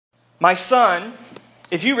My son,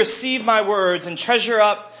 if you receive my words and treasure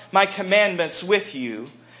up my commandments with you,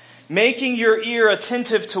 making your ear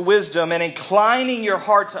attentive to wisdom and inclining your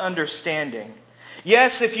heart to understanding.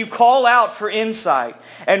 Yes, if you call out for insight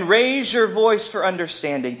and raise your voice for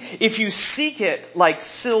understanding, if you seek it like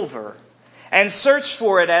silver and search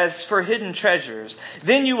for it as for hidden treasures,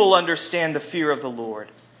 then you will understand the fear of the Lord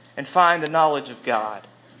and find the knowledge of God.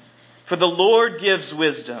 For the Lord gives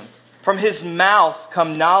wisdom. From his mouth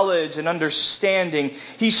come knowledge and understanding.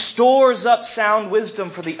 He stores up sound wisdom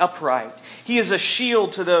for the upright. He is a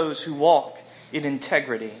shield to those who walk in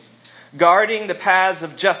integrity, guarding the paths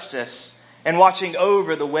of justice and watching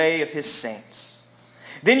over the way of his saints.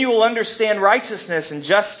 Then you will understand righteousness and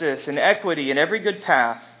justice and equity in every good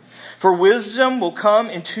path. For wisdom will come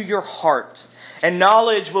into your heart, and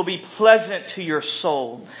knowledge will be pleasant to your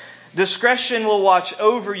soul. Discretion will watch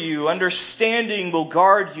over you. Understanding will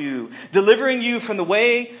guard you, delivering you from the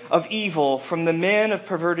way of evil, from the men of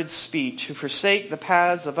perverted speech, who forsake the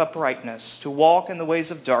paths of uprightness, to walk in the ways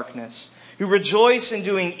of darkness, who rejoice in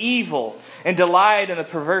doing evil and delight in the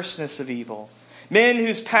perverseness of evil. Men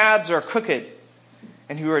whose paths are crooked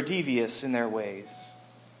and who are devious in their ways.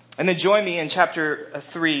 And then join me in chapter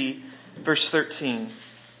 3, verse 13.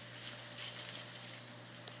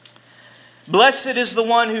 Blessed is the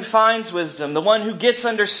one who finds wisdom, the one who gets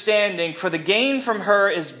understanding, for the gain from her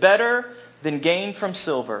is better than gain from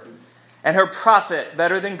silver, and her profit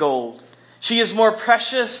better than gold. She is more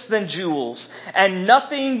precious than jewels, and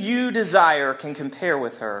nothing you desire can compare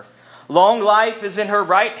with her. Long life is in her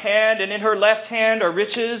right hand, and in her left hand are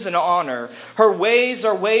riches and honor. Her ways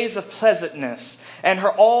are ways of pleasantness, and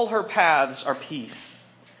all her paths are peace.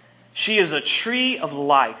 She is a tree of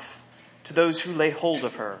life to those who lay hold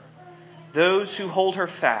of her. Those who hold her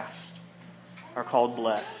fast are called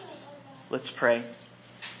blessed. Let's pray.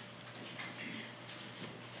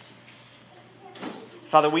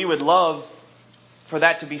 Father, we would love for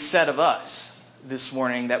that to be said of us this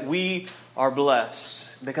morning, that we are blessed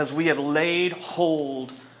because we have laid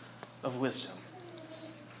hold of wisdom.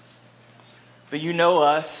 But you know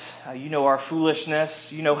us, you know our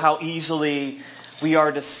foolishness, you know how easily we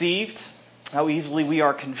are deceived, how easily we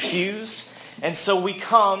are confused. And so we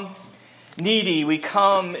come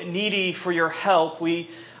needy for your help. We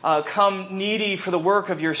come needy for the work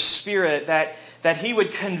of your Spirit, that He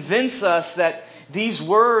would convince us that these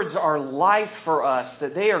words are life for us,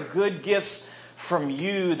 that they are good gifts from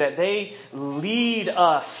you, that they lead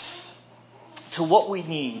us to what we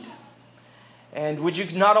need. And would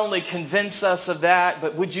you not only convince us of that,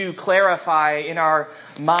 but would you clarify in our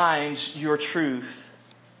minds your truth?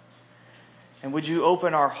 And would you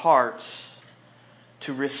open our hearts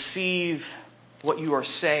to receive what you are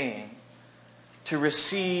saying, to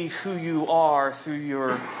receive who you are through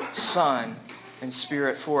your Son and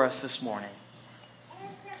Spirit for us this morning.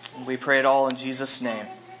 And we pray it all in Jesus' name.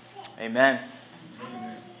 Amen.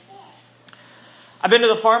 I've been to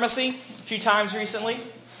the pharmacy a few times recently.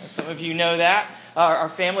 Some of you know that. Our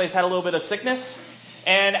family has had a little bit of sickness.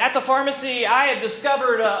 And at the pharmacy, I have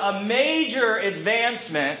discovered a major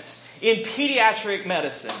advancement in pediatric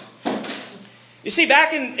medicine. You see,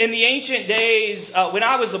 back in the ancient days, when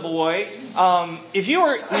I was a boy, if you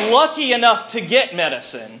were lucky enough to get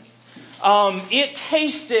medicine, it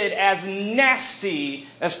tasted as nasty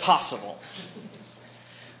as possible.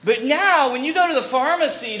 But now, when you go to the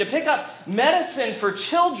pharmacy to pick up medicine for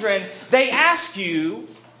children, they ask you,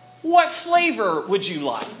 what flavor would you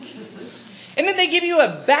like? And then they give you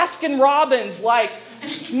a Baskin-Robbins-like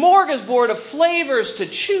smorgasbord of flavors to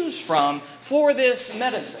choose from for this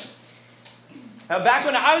medicine. Now, back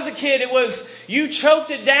when I was a kid, it was, you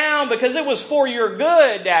choked it down because it was for your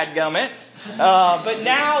good, dadgummit. But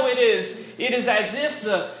now it is as if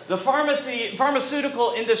the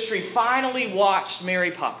pharmaceutical industry finally watched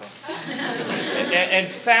Mary Poppins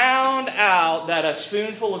and found out that a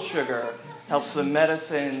spoonful of sugar helps the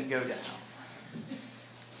medicine go down.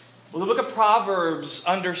 Well, the book of Proverbs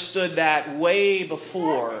understood that way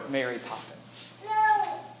before Mary Poppins.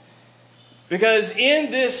 Because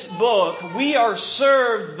in this book, we are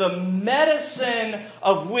served the medicine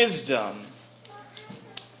of wisdom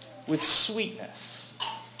with sweetness.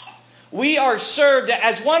 We are served,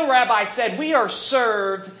 as one rabbi said, we are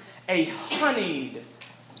served a honeyed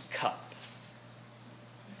cup.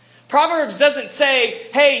 Proverbs doesn't say,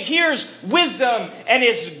 hey, here's wisdom and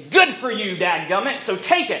it's good for you, dadgummit, so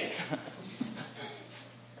take it.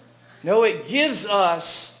 No, it gives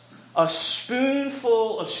us a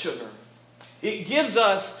spoonful of sugar. It gives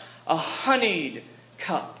us a honeyed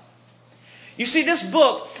cup. You see, this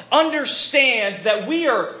book understands that we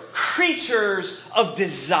are creatures of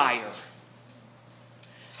desire.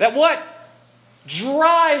 That what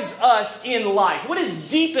drives us in life, what is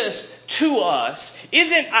deepest to us,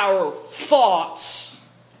 isn't our thoughts,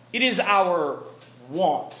 it is our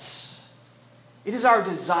wants. It is our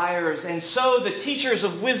desires. And so the teachers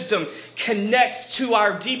of wisdom connect to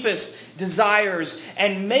our deepest desires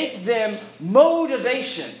and make them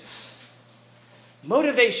motivations.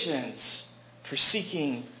 Motivations for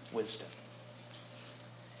seeking wisdom.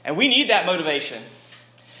 And we need that motivation.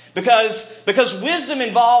 Because wisdom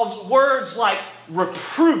involves words like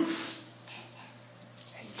reproof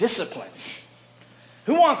and discipline.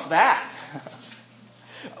 Who wants that?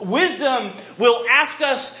 Wisdom will ask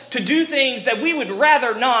us to do things that we would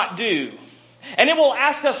rather not do. And it will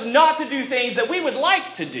ask us not to do things that we would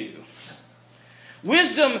like to do.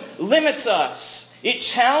 Wisdom limits us. It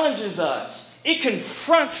challenges us. It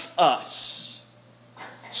confronts us.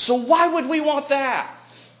 So why would we want that?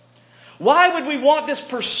 Why would we want this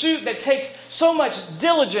pursuit that takes so much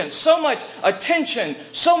diligence, so much attention,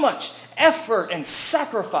 so much effort and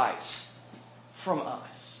sacrifice from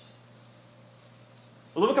us?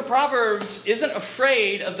 The book of Proverbs isn't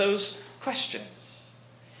afraid of those questions.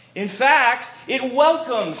 In fact, it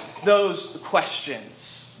welcomes those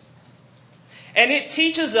questions. And it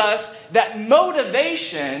teaches us that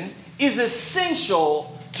motivation is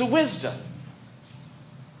essential to wisdom.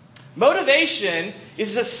 Motivation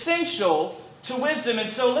is essential to wisdom. And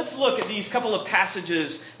so let's look at these couple of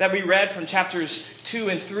passages that we read from chapters 2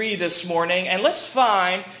 and 3 this morning. And let's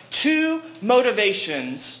find two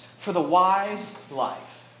motivations for the wise life.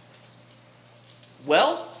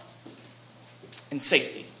 Wealth and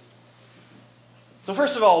safety. So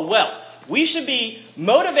first of all, wealth. We should be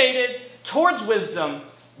motivated towards wisdom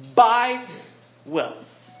by wealth.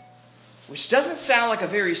 Which doesn't sound like a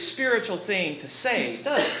very spiritual thing to say,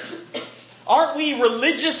 does it? Aren't we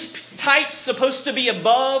religious types supposed to be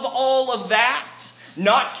above all of that?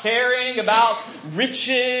 Not caring about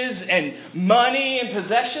riches and money and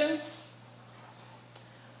possessions?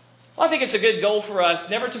 Well, I think it's a good goal for us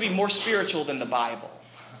never to be more spiritual than the Bible.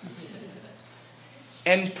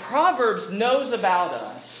 And Proverbs knows about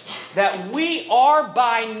us that we are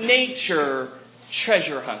by nature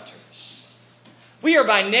treasure hunters. We are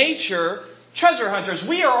by nature treasure hunters.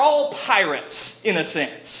 We are all pirates, in a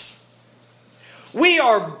sense. We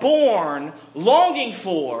are born longing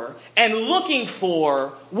for and looking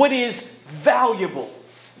for what is valuable.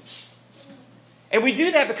 And we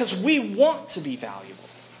do that because we want to be valuable.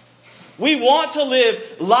 We want to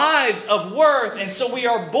live lives of worth, and so we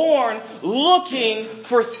are born looking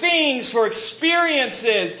for things, for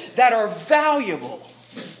experiences that are valuable.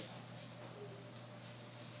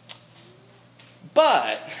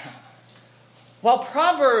 But while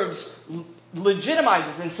Proverbs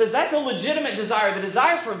legitimizes and says that's a legitimate desire, the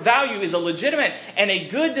desire for value is a legitimate and a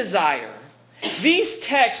good desire, these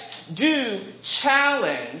texts do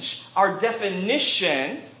challenge our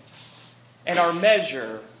definition and our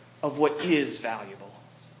measure of what is valuable.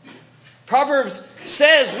 Proverbs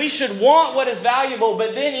says we should want what is valuable,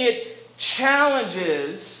 but then it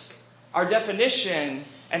challenges our definition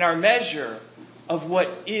and our measure of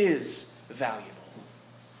what is valuable.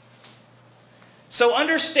 So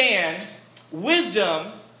understand,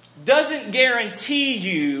 wisdom doesn't guarantee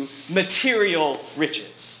you material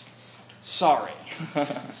riches. Sorry.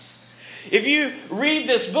 If you read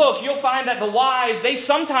this book, you'll find that the wise, they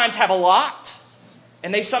sometimes have a lot,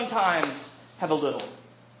 and they sometimes have a little.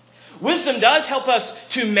 Wisdom does help us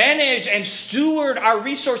to manage and steward our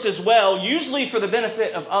resources well, usually for the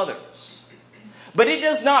benefit of others. But it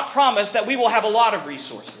does not promise that we will have a lot of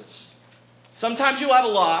resources. Sometimes you will have a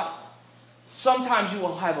lot. Sometimes you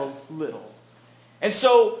will have a little. And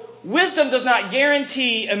so, wisdom does not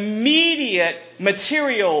guarantee immediate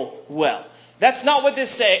material wealth. That's not what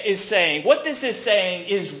this is saying. What this is saying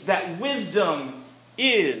is that wisdom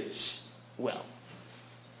is wealth.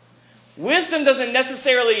 Wisdom doesn't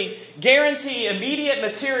necessarily guarantee immediate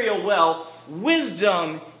material wealth.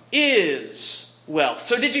 Wisdom is wealth.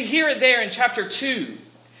 So did you hear it there in chapter 2?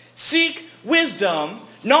 Seek wisdom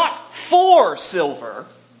not for silver,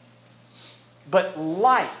 but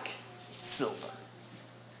like silver.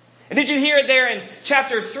 And did you hear it there in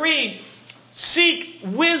chapter 3? Seek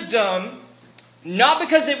wisdom not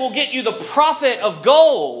because it will get you the profit of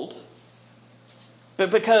gold,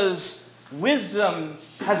 but because wisdom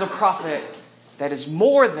has a profit that is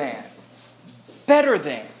more than, better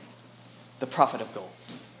than the profit of gold.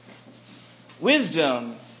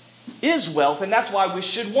 Wisdom is wealth, and that's why we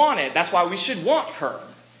should want it. That's why we should want her.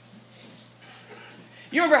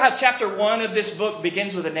 You remember how chapter 1 of this book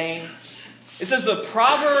begins with a name? It says the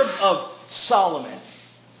Proverbs of Solomon,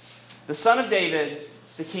 the son of David,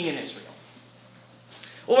 the king in Israel.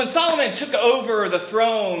 Well, when Solomon took over the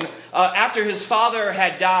throne after his father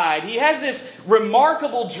had died, he has this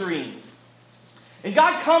remarkable dream. And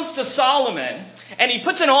God comes to Solomon and he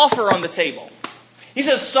puts an offer on the table. He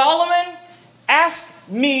says, Solomon, ask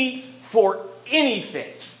me for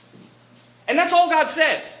anything. And that's all God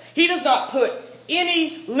says. He does not put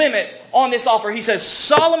any limit on this offer. He says,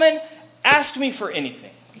 Solomon, ask me for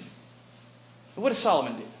anything. What does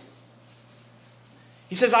Solomon do?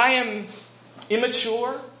 He says, I am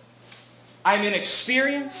immature. I'm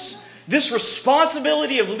inexperienced. This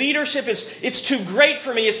responsibility of leadership it's too great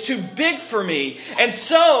for me. It's too big for me. And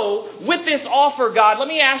so, with this offer, God, let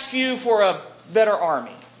me ask you for a better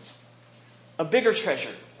army. A bigger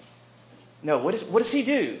treasure. No, what does he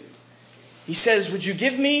do? He says, would you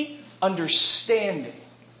give me understanding?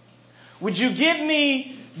 Would you give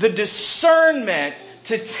me the discernment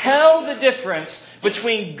to tell the difference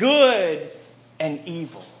between good and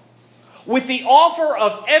evil? With the offer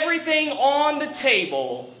of everything on the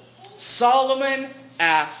table, Solomon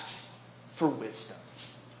asks for wisdom.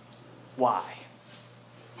 Why?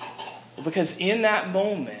 Because in that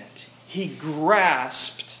moment, he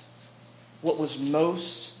grasped what was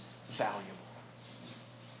most valuable.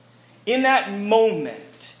 In that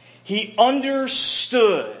moment, he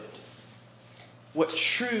understood what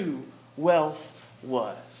true wealth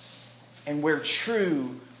was and where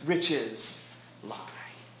true riches lie.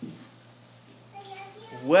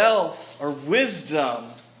 Wealth or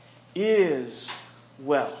wisdom is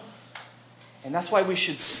wealth. And that's why we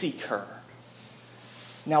should seek her.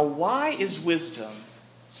 Now, why is wisdom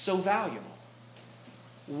so valuable?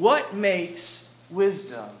 What makes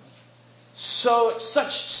wisdom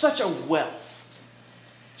such a wealth?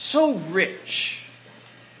 So rich?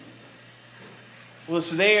 Well,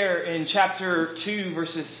 it's there in chapter 2,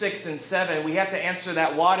 verses 6 and 7. We have to answer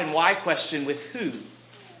that what and why question with who.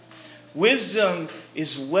 Wisdom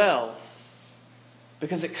is wealth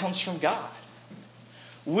because it comes from God.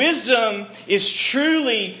 Wisdom is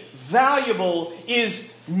truly valuable,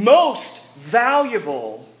 is most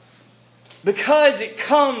valuable because it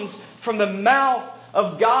comes from the mouth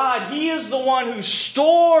of God. He is the one who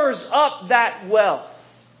stores up that wealth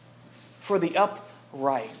for the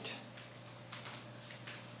upright.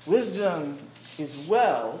 Wisdom is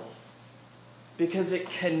wealth because it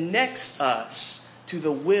connects us to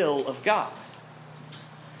the will of God.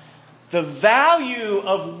 The value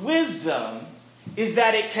of wisdom is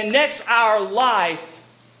that it connects our life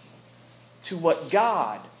to what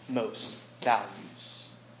God most values,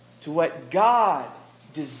 to what God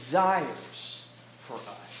desires for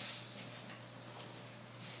us.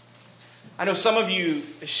 I know some of you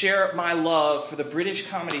share my love for the British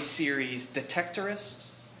comedy series Detectorists.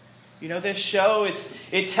 You know this show?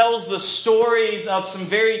 It tells the stories of some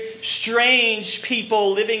very strange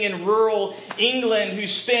people living in rural England who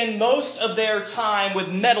spend most of their time with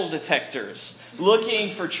metal detectors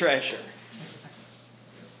looking for treasure.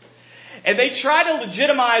 And they try to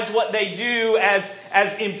legitimize what they do as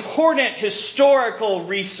important historical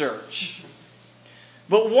research.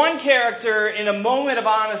 But one character, in a moment of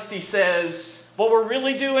honesty, says, all we're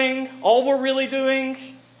really doing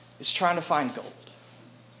is trying to find gold.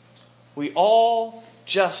 We all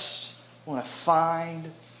just want to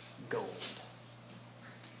find gold.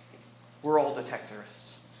 We're all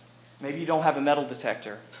detectorists. Maybe you don't have a metal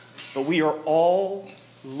detector, but we are all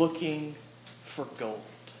looking for gold.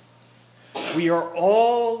 We are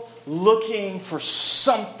all looking for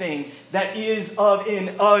something that is of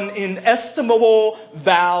an inestimable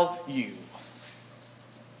value.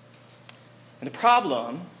 And the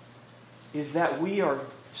problem is that we are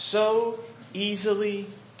so easily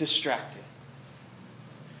distracted.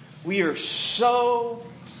 We are so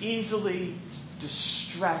easily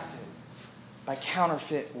distracted by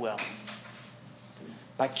counterfeit wealth,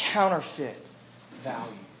 by counterfeit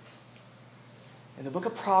value. And the book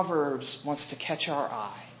of Proverbs wants to catch our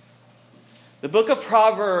eye. The book of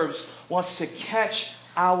Proverbs wants to catch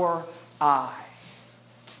our eye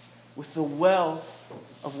with the wealth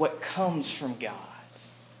of what comes from God.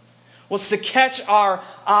 Wants to catch our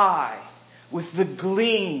eye with the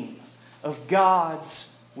gleam of God's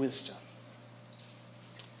wisdom.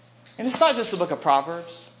 And it's not just the book of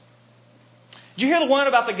Proverbs. Did you hear the one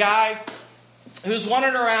about the guy who's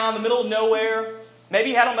wandering around the middle of nowhere? Maybe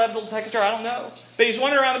he had a metal detector, I don't know. But he's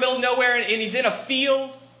wandering around the middle of nowhere and he's in a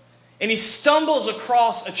field and he stumbles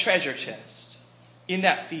across a treasure chest in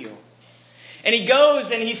that field. And he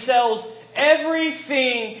goes and he sells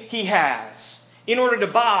everything he has in order to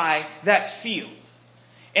buy that field.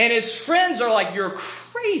 And his friends are like, you're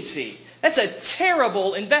crazy. That's a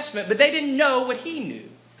terrible investment. But they didn't know what he knew.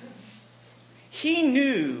 He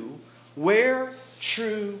knew where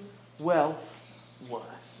true wealth was.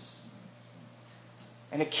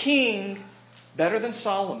 And a king better than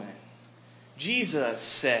Solomon, Jesus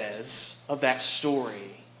says of that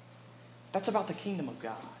story, that's about the kingdom of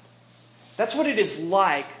God. That's what it is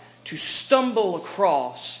like to stumble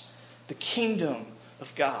across the kingdom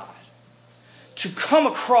of God. To come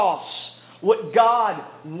across what God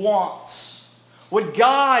wants, what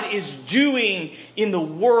God is doing in the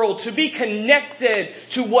world, to be connected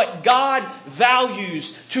to what God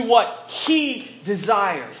values, to what He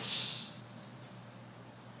desires.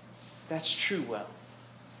 That's true wealth.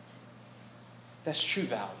 That's true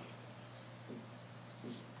value.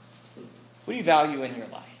 What do you value in your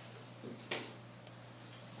life?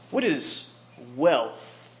 What is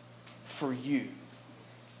wealth for you?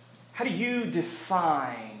 How do you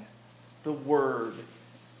define the word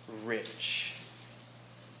rich?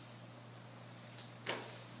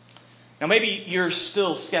 Now maybe you're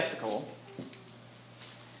still skeptical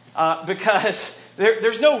because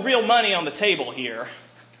there's no real money on the table here.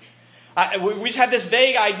 We just have this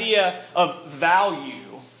vague idea of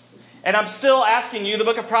value. And I'm still asking you, the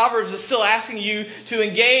book of Proverbs is still asking you to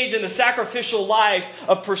engage in the sacrificial life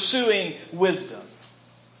of pursuing wisdom.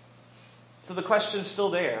 So the question's still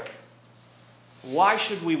there. Why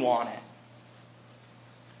should we want it?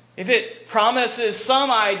 If it promises some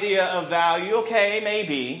idea of value, okay,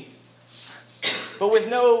 maybe. But with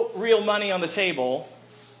no real money on the table,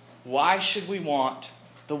 why should we want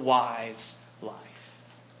the wise life?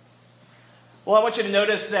 Well, I want you to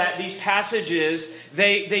notice that these passages,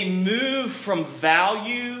 they move from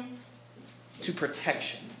value to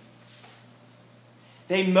protection.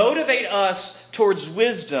 They motivate us towards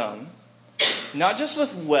wisdom, not just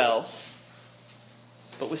with wealth,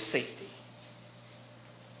 but with safety.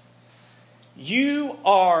 You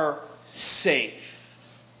are safe.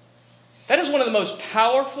 That is one of the most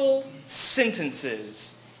powerful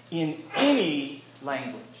sentences in any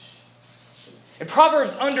language. And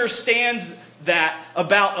Proverbs understands that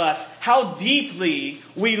about us, how deeply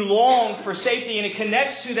we long for safety, and it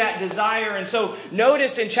connects to that desire. And so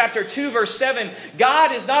notice in chapter 2, verse 7,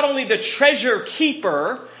 God is not only the treasure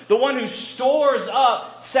keeper, the one who stores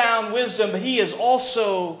up sound wisdom, but He is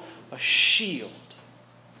also a shield.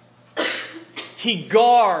 He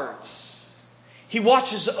guards. He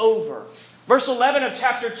watches over. Verse 11 of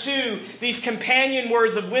chapter 2, these companion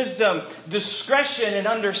words of wisdom, discretion and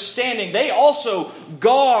understanding, they also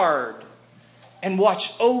guard and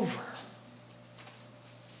watch over.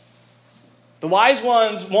 The wise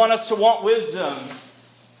ones want us to want wisdom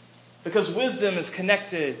because wisdom is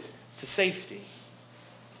connected to safety.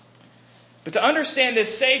 But to understand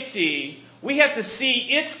this safety, we have to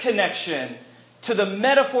see its connection to the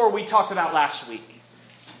metaphor we talked about last week.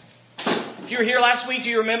 If you were here last week, do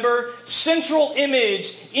you remember? Central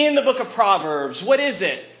image in the book of Proverbs. What is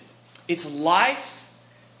it? It's life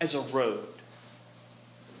as a road.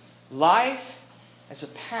 Life as a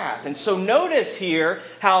path. And so notice here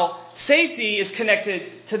how safety is connected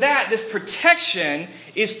to that. This protection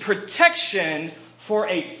is protection for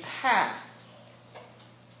a path.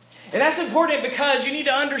 And that's important because you need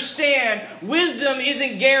to understand wisdom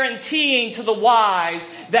isn't guaranteeing to the wise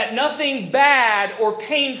that nothing bad or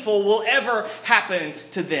painful will ever happen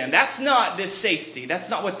to them. That's not this safety. That's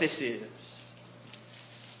not what this is.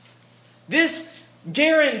 This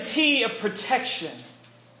guarantee of protection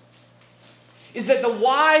is that the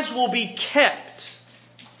wise will be kept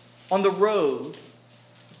on the road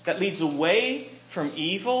that leads away from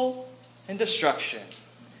evil and destruction,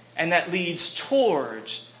 and that leads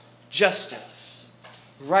towards justice,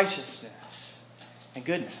 righteousness, and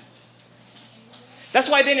goodness. That's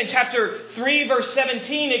why then in chapter 3, verse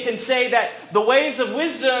 17, it can say that the ways of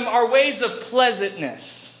wisdom are ways of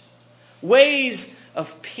pleasantness, ways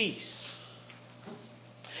of peace.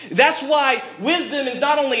 That's why wisdom is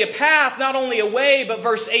not only a path, not only a way, but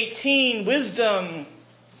verse 18, wisdom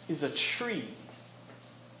is a tree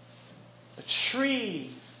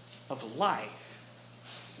of life,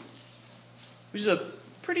 which is a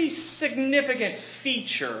pretty significant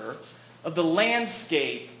feature of the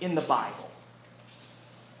landscape in the Bible.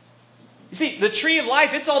 You see, the tree of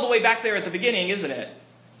life, it's all the way back there at the beginning, isn't it?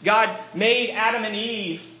 God made Adam and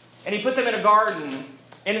Eve, and He put them in a garden.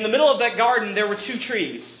 And in the middle of that garden, there were two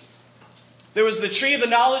trees. There was the tree of the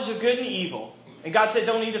knowledge of good and evil. And God said,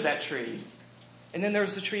 don't eat of that tree. And then there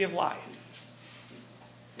was the tree of life.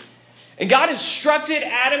 And God instructed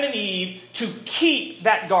Adam and Eve to keep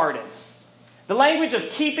that garden. The language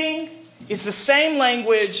of keeping is the same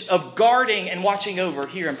language of guarding and watching over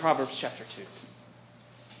here in Proverbs chapter 2.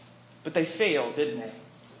 But they failed, didn't they?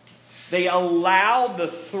 They allowed the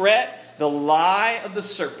threat, the lie of the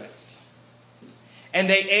serpent. And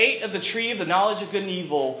they ate of the tree of the knowledge of good and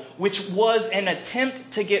evil, which was an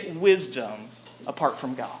attempt to get wisdom apart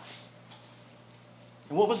from God.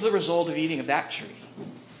 And what was the result of eating of that tree?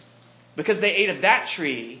 Because they ate of that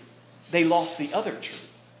tree, they lost the other tree.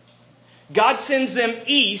 God sends them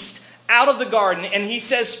east out of the garden, and he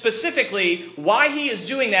says specifically why he is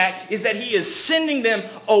doing that is that he is sending them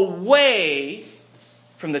away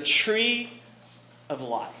from the tree of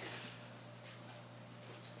life.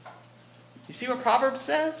 You see what Proverbs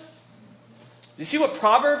says? Do you see what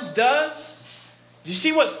Proverbs does? Do you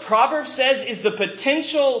see what Proverbs says is the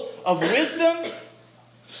potential of wisdom?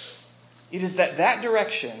 It is that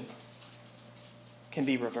direction can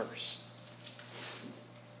be reversed.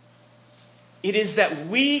 It is that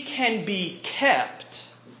we can be kept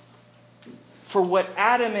for what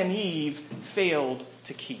Adam and Eve failed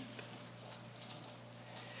to keep.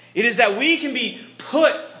 It is that we can be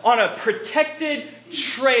put on a protected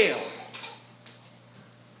trail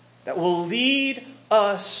that will lead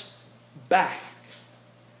us back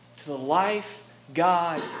to the life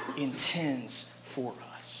God intends for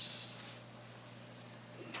us.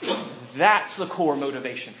 That's the core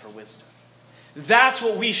motivation for wisdom. That's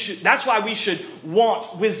why we should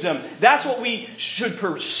want wisdom. That's what we should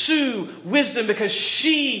pursue wisdom, because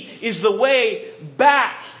she is the way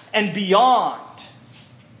back and beyond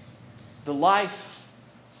the life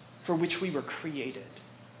for which we were created.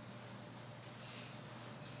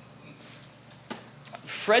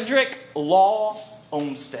 Frederick Law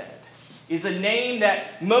Olmsted is a name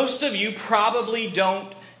that most of you probably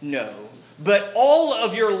don't know, but all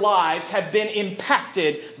of your lives have been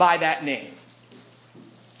impacted by that name.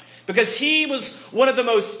 Because he was one of the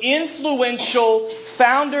most influential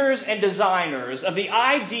founders and designers of the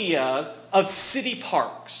idea of city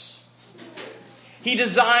parks. He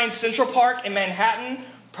designed Central Park in Manhattan,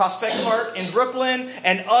 Prospect Park in Brooklyn,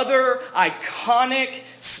 and other iconic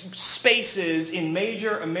spaces in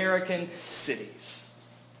major American cities.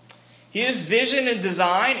 His vision and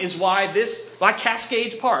design is why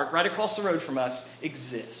Cascades Park, right across the road from us,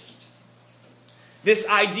 exists. This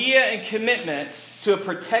idea and commitment to a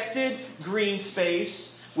protected green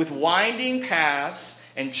space with winding paths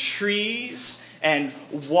and trees and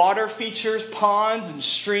water features, ponds and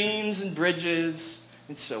streams and bridges,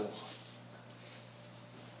 and so on.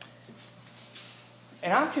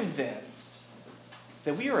 And I'm convinced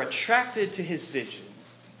that we are attracted to his vision.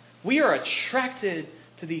 We are attracted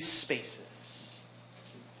to these spaces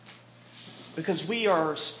because we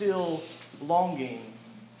are still longing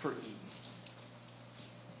for Eden.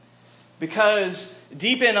 Because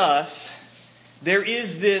deep in us, there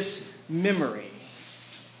is this memory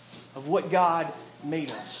of what God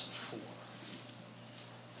made us for.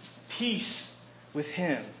 Peace with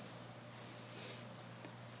him.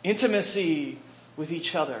 Intimacy with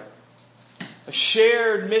each other. A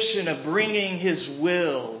shared mission of bringing his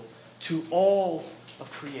will to all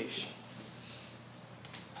of creation.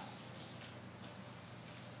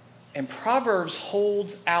 And Proverbs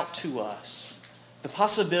holds out to us the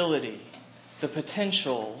possibility, the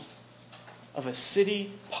potential of a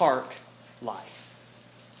city park life.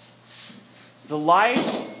 The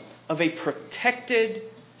life of a protected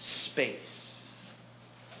space.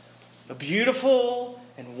 A beautiful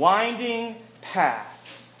and winding path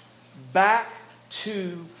back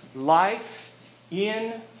to life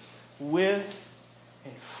in, with,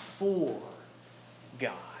 and for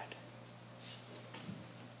God.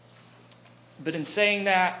 But in saying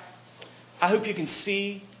that, I hope you can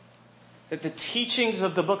see that the teachings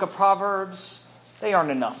of the book of Proverbs, they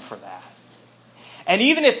aren't enough for that. And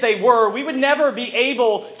even if they were, we would never be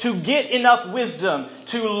able to get enough wisdom,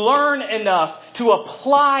 to learn enough, to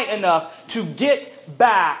apply enough, to get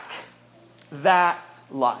back that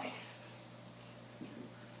life.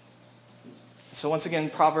 So once again,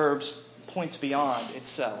 Proverbs points beyond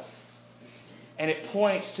itself. And it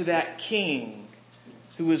points to that king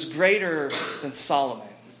who was greater than Solomon.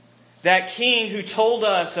 That king who told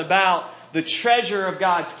us about the treasure of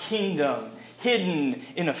God's kingdom hidden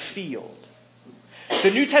in a field.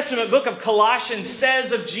 The New Testament book of Colossians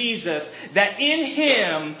says of Jesus that in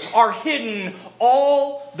him are hidden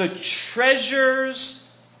all the treasures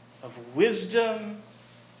of wisdom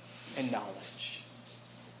and knowledge.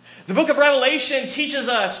 The book of Revelation teaches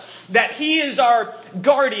us that he is our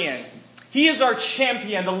guardian. He is our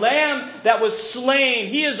champion, the lamb that was slain.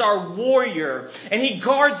 He is our warrior. And he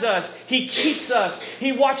guards us. He keeps us.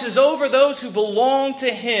 He watches over those who belong to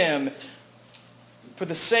him for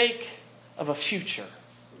the sake of a future.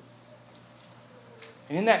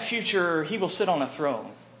 And in that future, he will sit on a throne.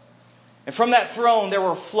 And from that throne, there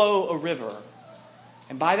will flow a river.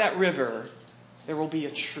 And by that river, there will be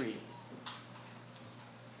a tree.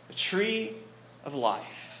 the tree of life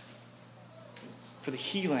for the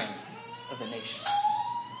healing of the nations.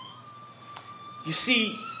 You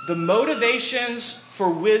see, the motivations for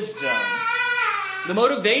wisdom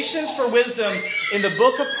in the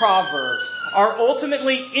book of Proverbs are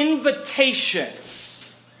ultimately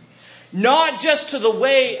invitations, not just to the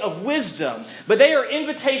way of wisdom, but they are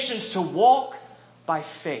invitations to walk by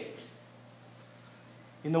faith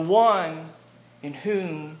in the one in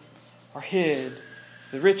whom are hid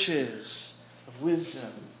the riches of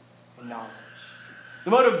wisdom and knowledge.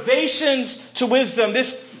 The motivations to wisdom,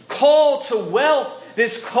 this call to wealth,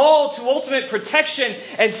 this call to ultimate protection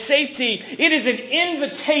and safety, it is an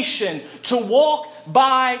invitation to walk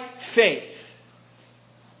by faith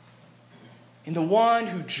in the one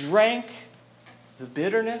who drank the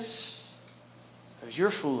bitterness of your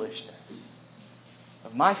foolishness,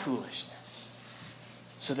 of my foolishness,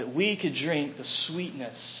 so that we could drink the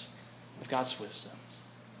sweetness of God's wisdom.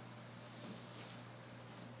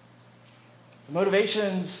 The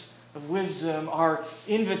motivations of wisdom are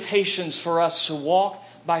invitations for us to walk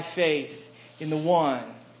by faith in the one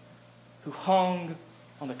who hung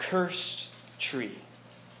on the cursed tree,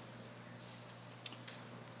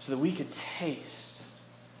 so that we could taste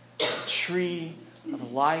the tree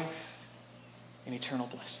of life and eternal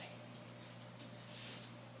blessing.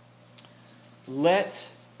 Let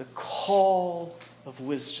the call of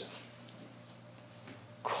wisdom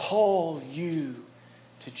call you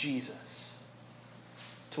to Jesus,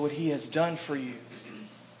 to what He has done for you,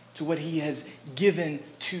 to what He has given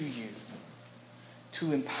to you,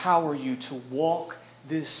 to empower you to walk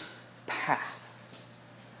this path,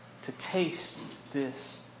 to taste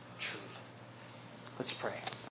this truth. Let's pray.